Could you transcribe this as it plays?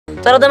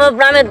তোরা তো আমার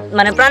প্রাণের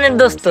মানে প্রাণের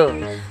দোস্ত,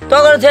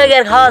 তখন থেকে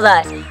আর খাওয়া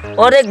যায়।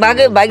 অনেক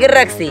ভাগের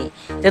রাখছি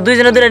যে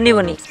দুইজনে দুইটা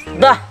নিবনি।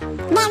 বাহ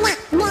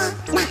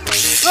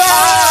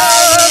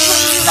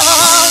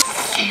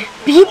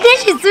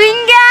বিদেশি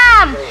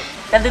চুইংগাম,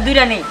 তাহলে তুই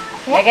দুইটা নি,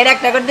 একের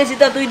একটা করে দিয়েছি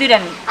তো, তুই দুইটা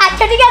নি।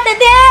 আচ্ছা ঠিক আছে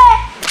দে।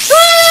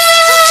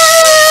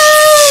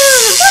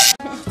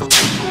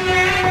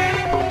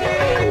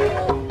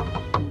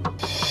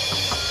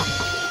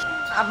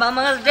 আব্বা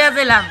আমার কাছে টেয়া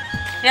দিলাম,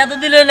 টেয়া তো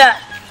দিল না।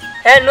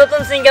 হ্যাঁ নতুন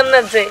চুইংগাম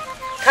নামছে,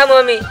 খামো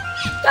আমি।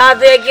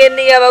 তাতে কে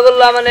নিয়ে আবার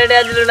করলো, আমার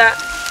টেয়া দিল না।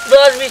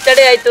 10-20টা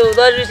টেয়া আইতো,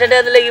 10-20টা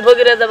টেয়া দিলে কি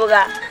ফকির হয়ে যাবো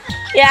গা?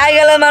 এ আই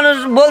গেল মানুষ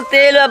বলতে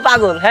এলো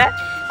পাগল। হ্যাঁ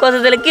কথা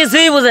দিলে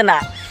কিছুই বোঝে না।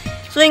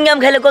 চুইংগাম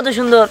খেলে কত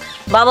সুন্দর,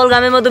 বাবল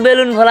গামের মতো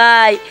বেলুন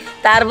ফোলায়,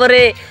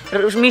 তারপরে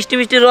মিষ্টি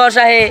মিষ্টি রস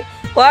আহে।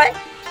 কয়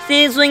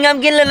চুইংগাম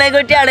কিনলে নাই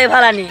কই টেয়ারে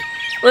ফালানি,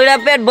 ওইটা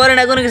পেট ভরে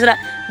না কোনো কিছু না।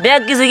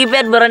 ব্যাগ কিছু কি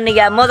পেট ভরার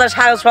নাকি? মজা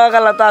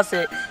সকাল তো আছে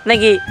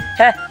নাকি?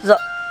 হ্যাঁ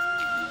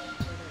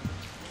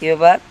কি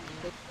ব্যাপার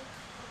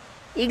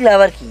এগুলা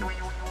আবার কি?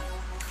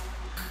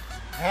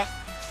 হ্যাঁ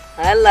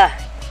আল্লাহ,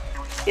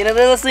 এটা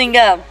তো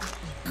চুইংগাম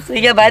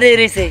বাইরে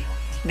রয়েছে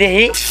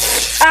দেখি।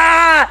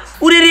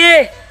 উড়ে রে,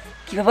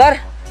 কি ব্যাপার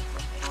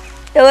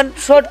এখন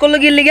শর্ট করলো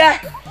কি লিগা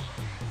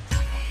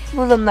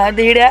বুঝলাম না।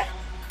 দেখি রে,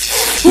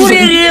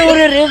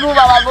 ওরে রে গো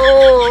বাবা গো,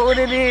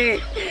 ওরে রে।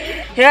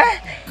 হ্যাঁ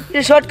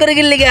শর্ট করে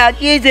গেলি লিগা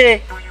কি হয়েছে?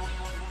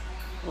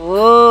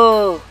 ও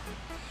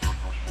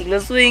এগুলো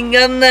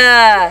চুইংগাম না।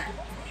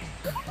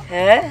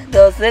 হ্যাঁ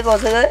দশে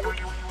কষে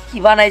কি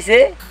বানাইছে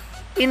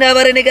ইনা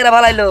আবার এনে কেরা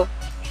ভালাইলো?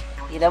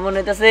 এটা মনে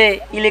হইতেছে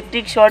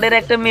ইলেকট্রিক শর্টের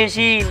একটা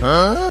মেশিন।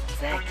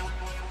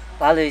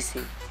 ভালো হয়েছে,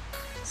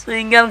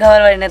 চুইংগাম খাবার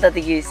পারি না, তাতে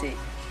কি হয়েছে?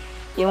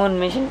 এমন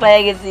মেশিন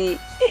পাইয়া গেছি,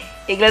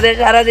 এগুলোতে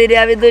সারা দিনে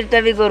আমি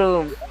দুষ্টামি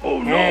করুম।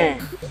 হ্যাঁ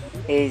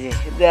এই যে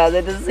দেওয়া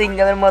যাইতে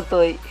চুইংগামের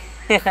মতোই।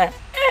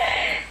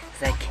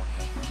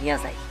 নিয়ে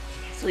যাই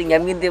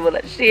চুইংগাম কিনতে বলা,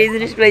 সেই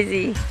জিনিস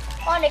পাইছি।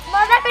 অনেক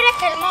মজা করে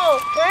খেলবো।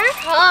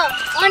 হ্যাঁ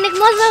অনেক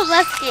মজা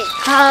আজকে।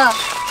 হ্যাঁ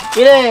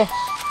কিরে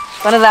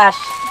কোনে যাস?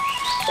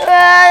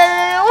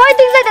 ওই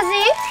দিক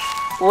যাইতাছি।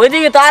 ওই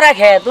দিকে তো আর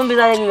রাখে, তুমি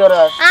বিদায় কি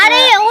করো?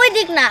 আরে ওই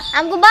দিক না,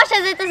 আমগো বাসা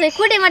যাইতাছে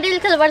খুঁটি মাটিল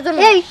খেলবার জন্য।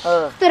 এই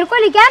তোর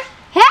কলি কেন?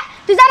 হ্যাঁ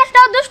তুই জানিস না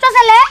দুষ্ট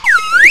ছেলে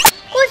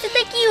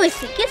কইছিতে কি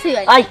হইছে? কিছুই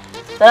হয় আই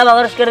তোরা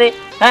বাগরস করে।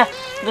 হ্যাঁ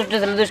দুষ্ট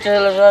ছেলে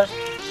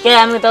কে?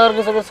 আমি তোর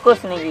কিছু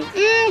করছি নাকি?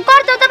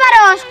 করতে তো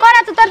পারোস, করা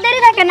তো তোর দেরি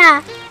থাকে না।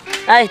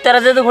 আই তোরা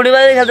যেহেতু ঘুড়ি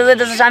বাজি খেলতে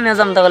যাইতেছিস, আমিও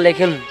যাম তাহলে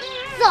খেলুম।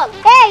 চল।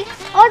 এই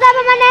ও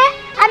যাবে মানে?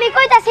 আমি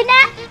কইতাছি না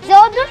যে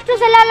ও দুষ্ট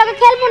ছেলের লগে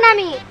খেলবো না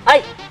আমি। আই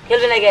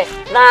খেলবি না কে?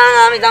 না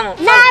আমি যামু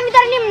না আমি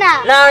তোর নিম না।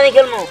 না আমি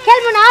খেলবো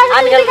না।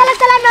 আমি খেলা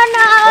চালাম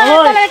না।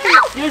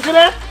 কি হইছে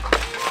রে?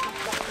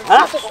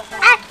 হ্যাঁ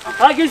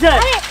হ্যাঁ কি হইছে?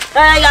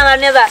 এই আমার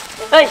নিয়ে যা।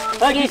 এই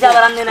কি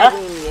সাবার আমনে না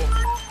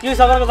কি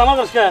হইছে? আমার কথা আমার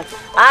কে?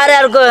 আরে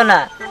আর কইও না,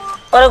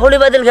 ওরা ঘুড়ি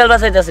বাজিল খেলবা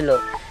চাইতাছিল,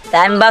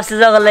 তাই আমি ভাবছি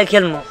জগলে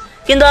খেলবো,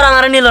 কিন্তু ওরা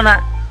আমার নিল না।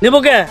 নিব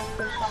কে?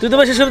 তুই তো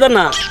বেশি সুবিধা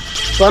না,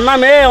 তোর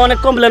নামে অনেক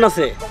কমপ্লেন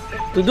আছে,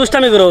 তুই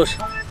দুষ্টামি করস।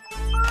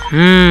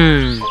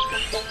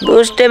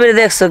 দুষ্টামি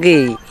দেখছো কি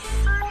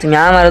তুমি?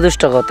 আমার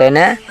দুষ্ট তাই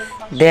না?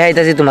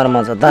 দেখাইতাছি তোমার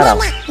মজা, দাঁড়াও।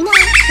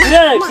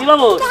 কি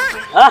বাবু?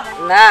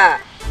 না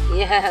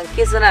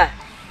কিছু না,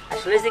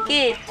 আসলে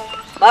কি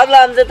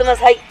ভাবলাম যে তোমার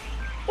সাই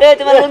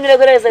তোমার বন্ধুরা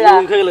ঘুরে গেছে গা।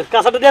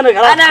 কাঁচাটা দিয়ে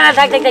না না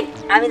থাক থাক থাক,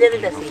 আমি দিয়ে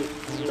দিতেছি।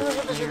 তুমি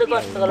শুধু শুধু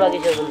কষ্ট করবা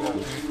কিসের জন্য?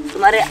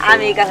 তোমারে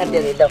আমি কাঁচা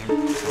দিয়ে দিই, দাও।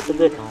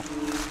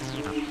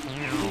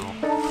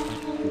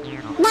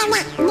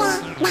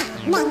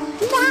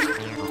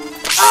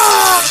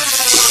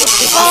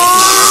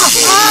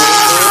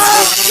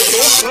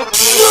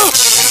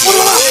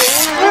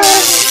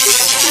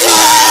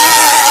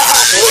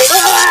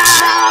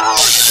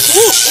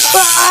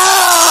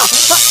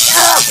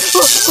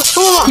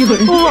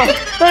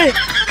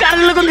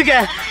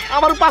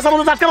 আমার পাশা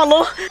মতো ঝাটকা মারলো।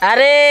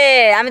 আরে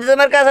আমি তো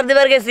তোমার কাছে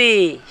দিবার গেছি।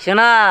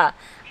 শোনা,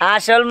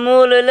 আসল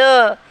মূল হইলো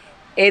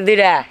এই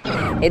দুইটা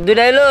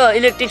হইলো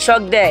ইলেকট্রিক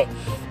শক দেয়।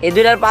 এই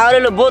দুইটার পাওয়ার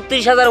হইলো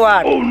 32,000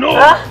 ওয়াট।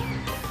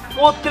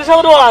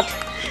 32,000 ওয়াট?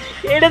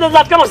 এটা তো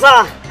ঝাটকা মারছা।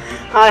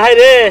 হায় হায়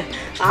রে,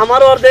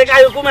 আমার অর্ধেক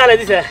আয়ু কমে হালাই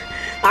দিছে।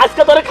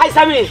 আজকে তোরে খাইছি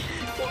আমি।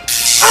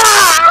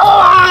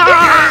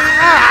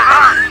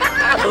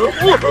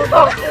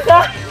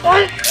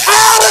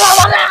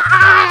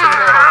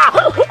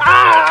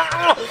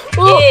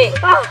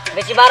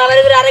 বেশি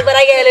বাড়াবাড়ি করে আরেকবার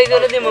আগে এলে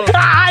করে দিমু।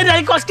 আই রে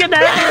কষ্টে দে,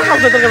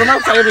 কষ্ট তোর কাছে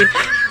মাপ চাই দি।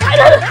 আই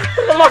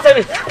রে মাপ চাই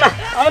দি। না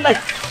আমার নাই।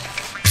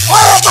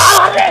 ওরে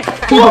বাবা রে,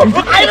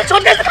 আই রে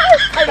ছোট দে।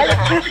 আই রে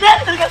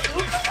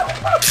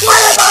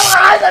ওরে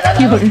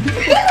বাবা,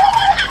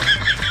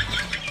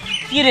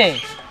 কি রে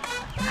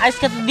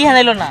আজকে তো দিহান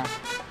এলো না?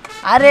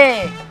 আরে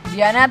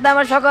দিহানে তো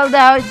আমার সকাল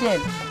দেখা হয়েছে।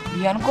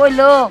 দিহান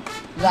কইলো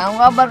যে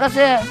আমার আব্বার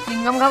কাছে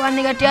চিংগাম খাবার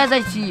নিয়ে টিয়া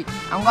চাইছি,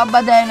 আমার আব্বা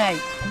দেয় নাই।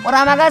 ওরা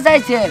আমার কাছে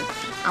চাইছে,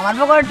 আমার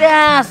পকেটে টিয়া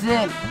আছে,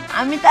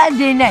 আমি তাই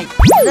দিই নাই।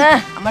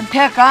 আমার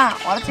ঠেকা,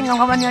 ওরা চিংগাম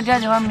খাবার নিয়ে টিয়া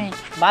দেবো আমি।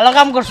 ভালো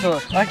কাম করছো,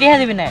 ওরা টিহা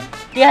দিবি না।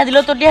 টিহা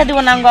দিলেও তো টিহা দিব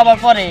না, আবার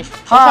পরে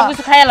সব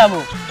কিছু খাইয়া লাবো।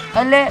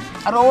 তাহলে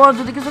আর ও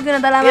যদি কিছু কিনে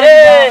তাহলে আমার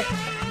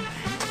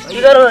কি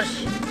করস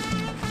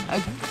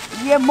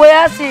ইয়ে বই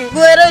আছে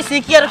বই রইছি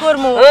কি আর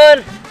করমু ওর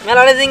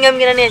মেলাটা জিঙ্গাম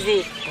কিনে নিয়েছি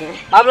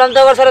ভাবলাম তো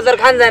আবার তোর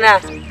খান যায় না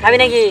খাবি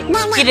নাকি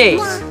কি রে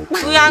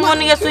তুই আঙ্গো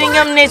নিকে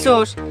চুইংগাম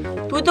নেছস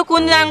তুই তো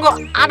কোন আঙ্গো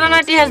আটানা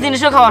টিহাস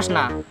জিনিসও খাওয়াস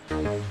না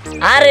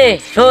আরে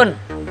শোন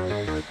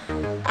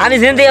আমি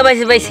যেন থেকে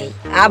পাইছি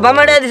আব্বা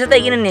মাটা দিছে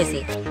তাই কিনে নিয়েছি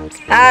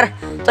আর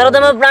তোরা তো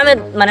আমার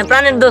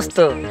প্রাণের দোস্ত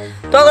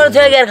তখন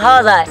থেকে আর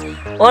খাওয়া যায়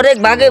ওর এক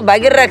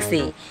বাগের রাখছি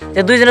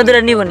যে দুইজনে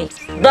দূরে নিবনি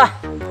দা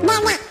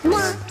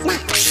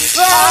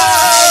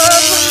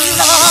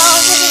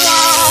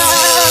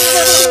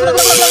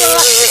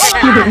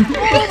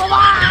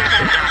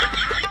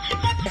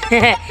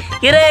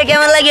কিরে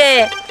কেমন লাগে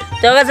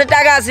তোর কাছে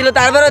টাকা ছিল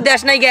তারপরেও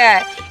দেশ নাই কে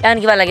এখন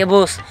কিবা লাগে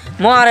বস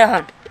মর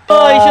এখন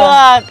ওই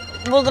সোহাগ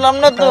বুঝলাম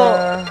না তো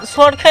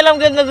শর্ট খাইলাম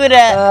কেন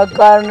কইরা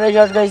কারণে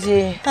শর্ট খাইছি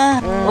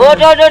ওট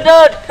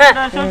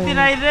শক্তি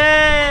নাই রে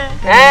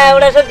হ্যাঁ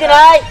ওটা সত্যি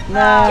নাই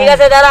ঠিক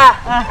আছে দাঁড়া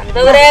তো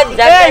করে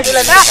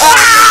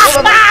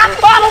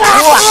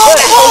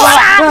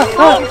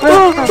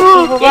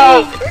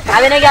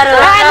খাবি নাকি আরো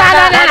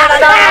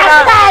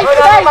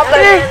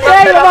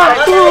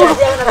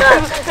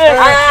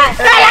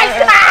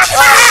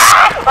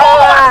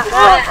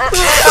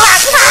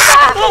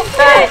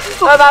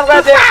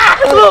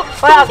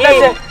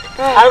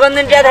আর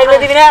কোনদিন টিয়া থাকলে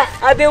দিবি না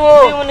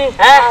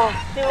হ্যাঁ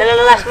তাহলে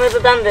লাস্ট মিনিট তো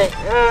টান দে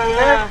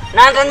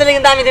না টান দিলে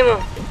কিন্তু আমি দিব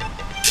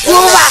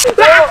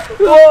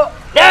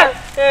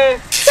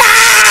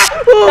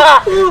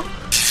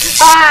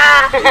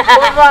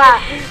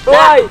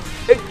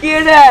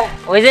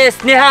ওই যে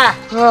স্নেহা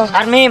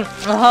আর মিম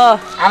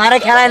আমারে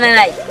খেলায়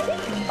নাই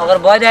ওর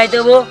ভয় দেখাইতে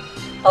হবো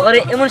ওকে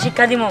এমন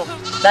শিক্ষা দিব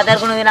যাতে আর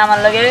কোনোদিন আমার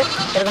লাগে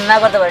এরকম না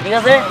করতে পারে ঠিক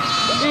আছে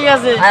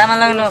আর আমার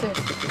লাগে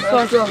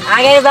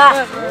আগে যা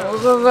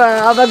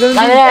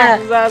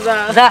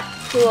যা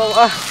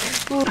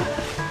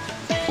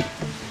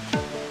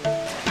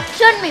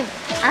শোন মিম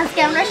আজকে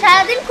আমরা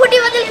সারাদিন খুঁটি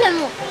বাতিল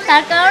খেলবো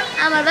তার কারণ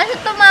আমার বাসায়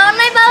তো মাও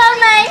নাই বাবাও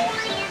নাই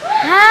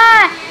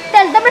হ্যাঁ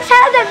তাহলে তো আমরা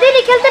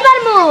সারাদিনই খেলতে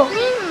পারবো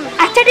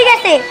আচ্ছা ঠিক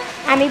আছে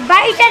আমি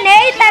বাড়িটা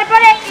নেই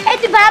তারপরে এই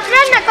তুই ভাত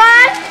রান্না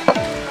কর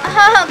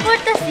হ্যাঁ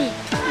করতেছি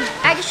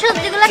আগে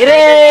সবজিগুলো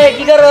রে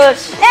কি করছ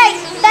এই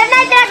তার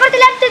নাই তারা করে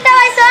দিলাম তুই তো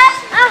আইছো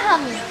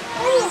আমি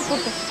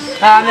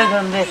হ্যাঁ আমি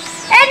ঘুম দে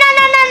এই না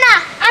না না না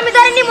আমি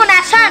ধরে নিব না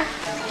শান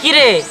কি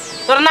রে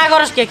তোর না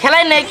করস কে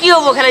খেলাই নাই কি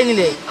হবো খেলাই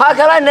নিলে হ্যাঁ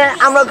খেলাই নে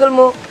আমরা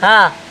খেলবো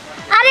হ্যাঁ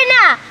আরে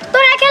না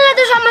তোরা খেললে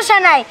তো সমস্যা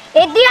নাই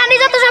এই দিহানি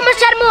যত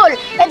সমস্যার মূল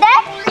এ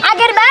দেখ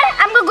আগের বার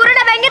আমগো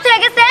গরুটা ভেঙে হয়ে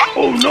গেছে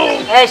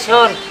এই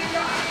শোন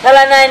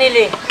খেলা নাই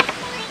নিলি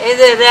এই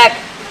যে দেখ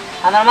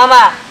আমার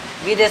মামা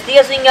বিদেশ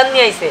থেকে চুইংগাম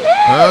নিয়ে আইছে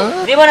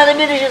জীবনে তো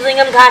বিদেশি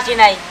চুইংগাম খাসি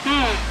নাই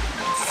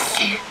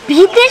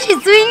বিদেশি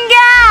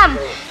চুইংগাম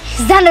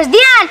জানোস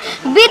দিয়ান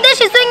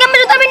বিদেশি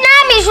চুইংগামের তো আমি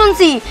নামই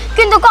শুনছি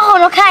কিন্তু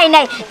কখনো খাই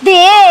নাই দে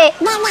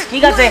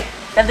ঠিক আছে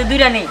তাহলে তুই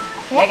দুইটা নি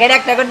একের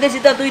একটা করে দিছি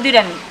তো তুই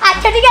দুইটা নি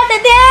আচ্ছা ঠিক আছে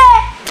দে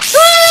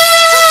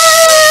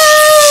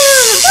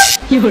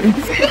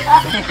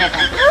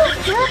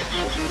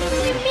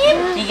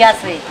ঠিক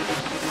আছে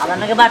আমার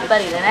নাকি বাট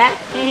পারি না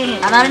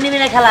আমার নিবি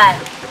না খেলায়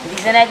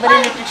দিছে না একবার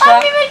ইলেকট্রিক শক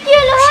মিমের কি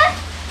হলো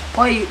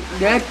ওই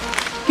দেখ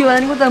কি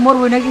জানি কোথায়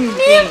মরবো নাকি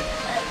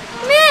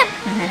মিম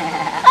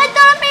ওই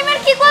তোর মিমের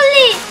কি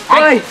করলি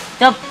ওই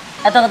চুপ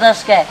এত কথা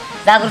আজকে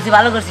যা করছি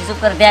ভালো করছি চুপ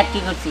করে দেখ কি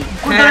করছি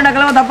কুতরা না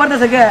খেলা দাপ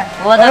পারতেছে কে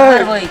ও দা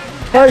পারবই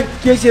এই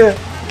কি হইছে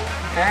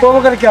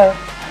তোমার কে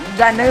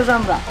জানি না কিছু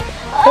আমরা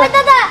ও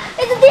দাদা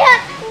এই তো দিহান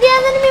দিহান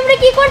জানি মিমরে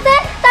কি করতে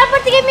তারপর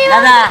থেকে মিম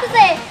দাদা।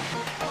 করতেছে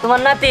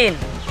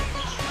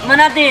তোমার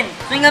নাতিন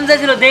চুইংগাম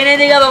চাইছিল দেই নাই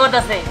দেখা বাবার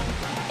কাছে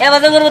এবার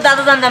করবো তা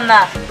তো জানতাম না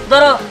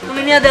ধরো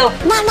তুমি নিয়ে দেও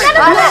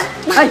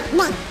এই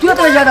তুই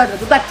তো যা দাও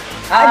তুই দেখ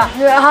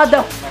হাত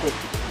দাও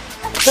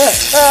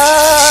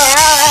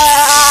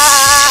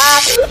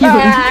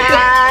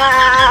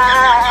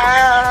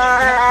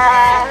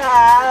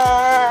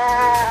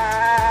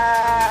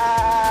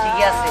ঠিক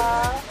আছে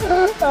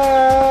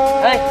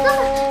এই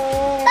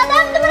দাদা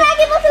আমি তোমার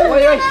আগে বলছি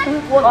ওই ওই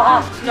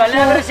চলে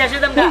আমরা শেষ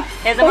হতাম না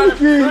এই যেমন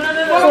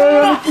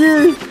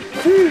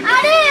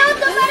আরে ও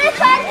তোমারে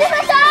পাঁচটি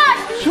বাজার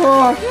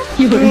শোন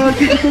কি বলে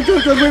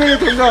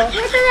তোমরা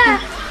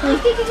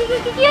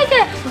কি হয়েছে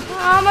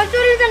আমার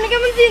শরীর জানে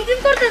কেমন জিনজিন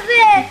করতেছে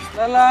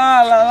লা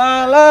লা লা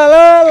লা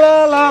লা লা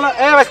লা লা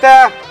এ বাস্তা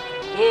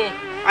কি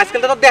আজকাল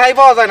তো দেখাই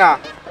পাওয়া যায় না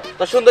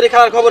তো সুন্দরী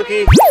খালার খবর কি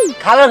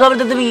খাবার খবর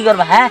তো তুমি কি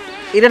করবা হ্যাঁ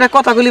এটা একটা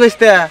কথা কইলি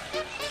বাস্তা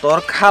তোর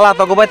খালা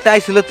তো গোবাইতে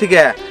আইছিল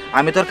থেকে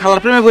আমি তোর খালার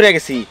প্রেমে পড়ে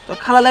গেছি তোর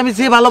খালালে আমি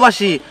যে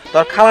ভালোবাসি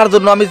তোর খালার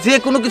জন্য আমি যে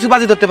কোনো কিছু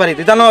বাজি ধরতে পারি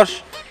তুই জানোস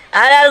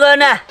আরে আর গো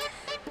না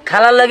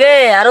খালার লাগে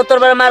আর তোর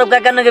বড় মারুফ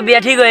কাকার নাকি বিয়া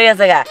ঠিক হয়ে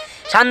গেছে গা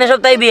সামনের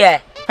সপ্তাহে বিয়ে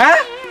হ্যাঁ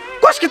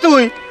কস কি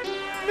তুই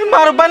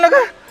মারুফ ভাই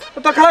লাগা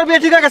তোর খালার বিয়ে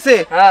ঠিক আছে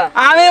হ্যাঁ।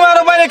 আমি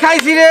মারুফ ভাই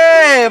খাইছি রে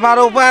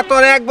মারুফ ভাই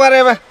তোর একবারে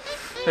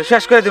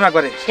শেষ করে দিম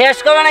একবারে শেষ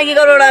করবে না কি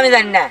করবো ওটা আমি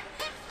জানি না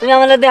তুমি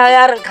আমাদের দেহ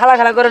আর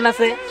খালা করে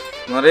নাছে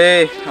আরে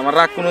আমার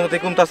রাগ কোনো মতে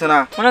কমতাছে না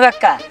মনে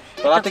কাকা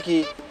তোর রাতে কি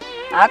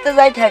হাতে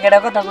যাই থাকে এটা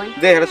কথা কই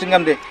দে এটা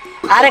চুইংগাম দে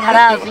আরে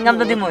খালা সিঙ্গাম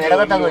তো দিমু এটা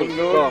কথা কই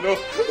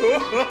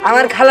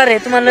আমার খালারে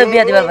তোমার লগে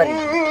বিয়া দিবার পারি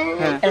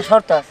হ্যাঁ এটা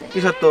শর্ত আছে কি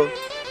সত্য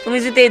তুমি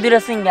যদি এই দুইটা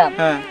সিঙ্গাম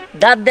হ্যাঁ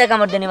দাঁত দেখ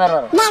আমার দেনি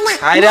মারবার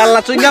হায়রে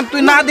আল্লাহ চুইংগাম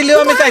তুই না দিলেও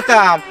আমি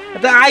চাইতাম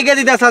এটা আইগা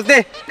দিতাস দে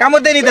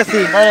কামড় দে নিতাছি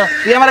ধরো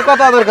তুই আমার কত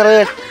আদর করে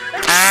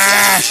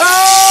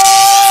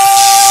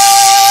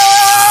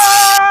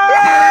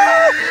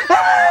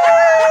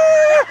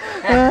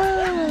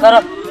করো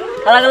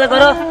খালা গেলে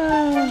করো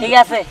ঠিক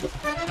আছে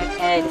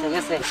এই তো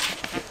গেছে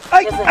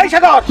এই এই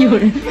সাগর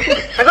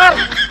সাগর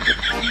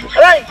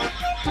এই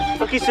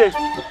তো কিসে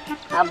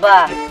আব্বা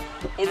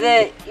এই যে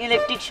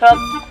ইলেকট্রিক শক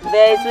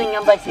দেয়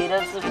সুইংগাম পাইছি এটা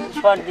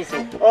শর্ট দিছে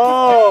ও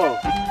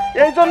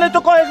এই জন্যই তো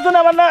কয়েকজন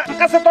আমার না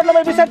কাছে তোর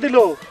নামে বিচার দিল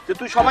যে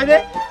তুই সবাই রে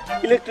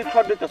ইলেকট্রিক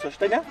শর্ট দিতেছস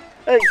তাই না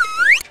এই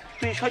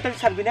তুই শয়তানি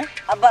ছাড়বি না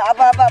আব্বা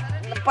আব্বা আব্বা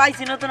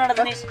পাইছি নতুন একটা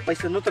জিনিস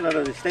পয়সা নতুন আর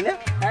দিস তাই না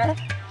হ্যাঁ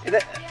এটা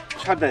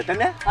শর্ট দেয় তাই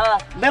না হ্যাঁ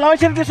মেলা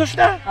হয়েছে দিছস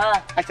না হ্যাঁ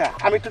আচ্ছা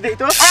আমি একটু দেখি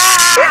তো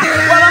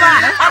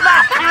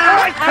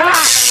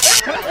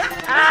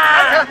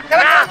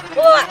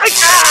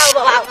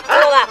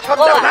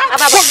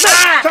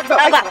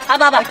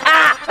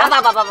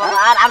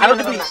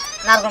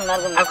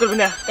আর করবি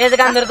না এই যে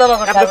গান ধরে তবা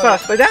করতে এত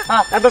সস তাই না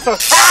এত সস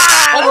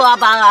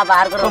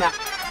আর করো না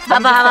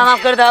আব্বা আব্বা মাফ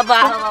করে দাও আব্বা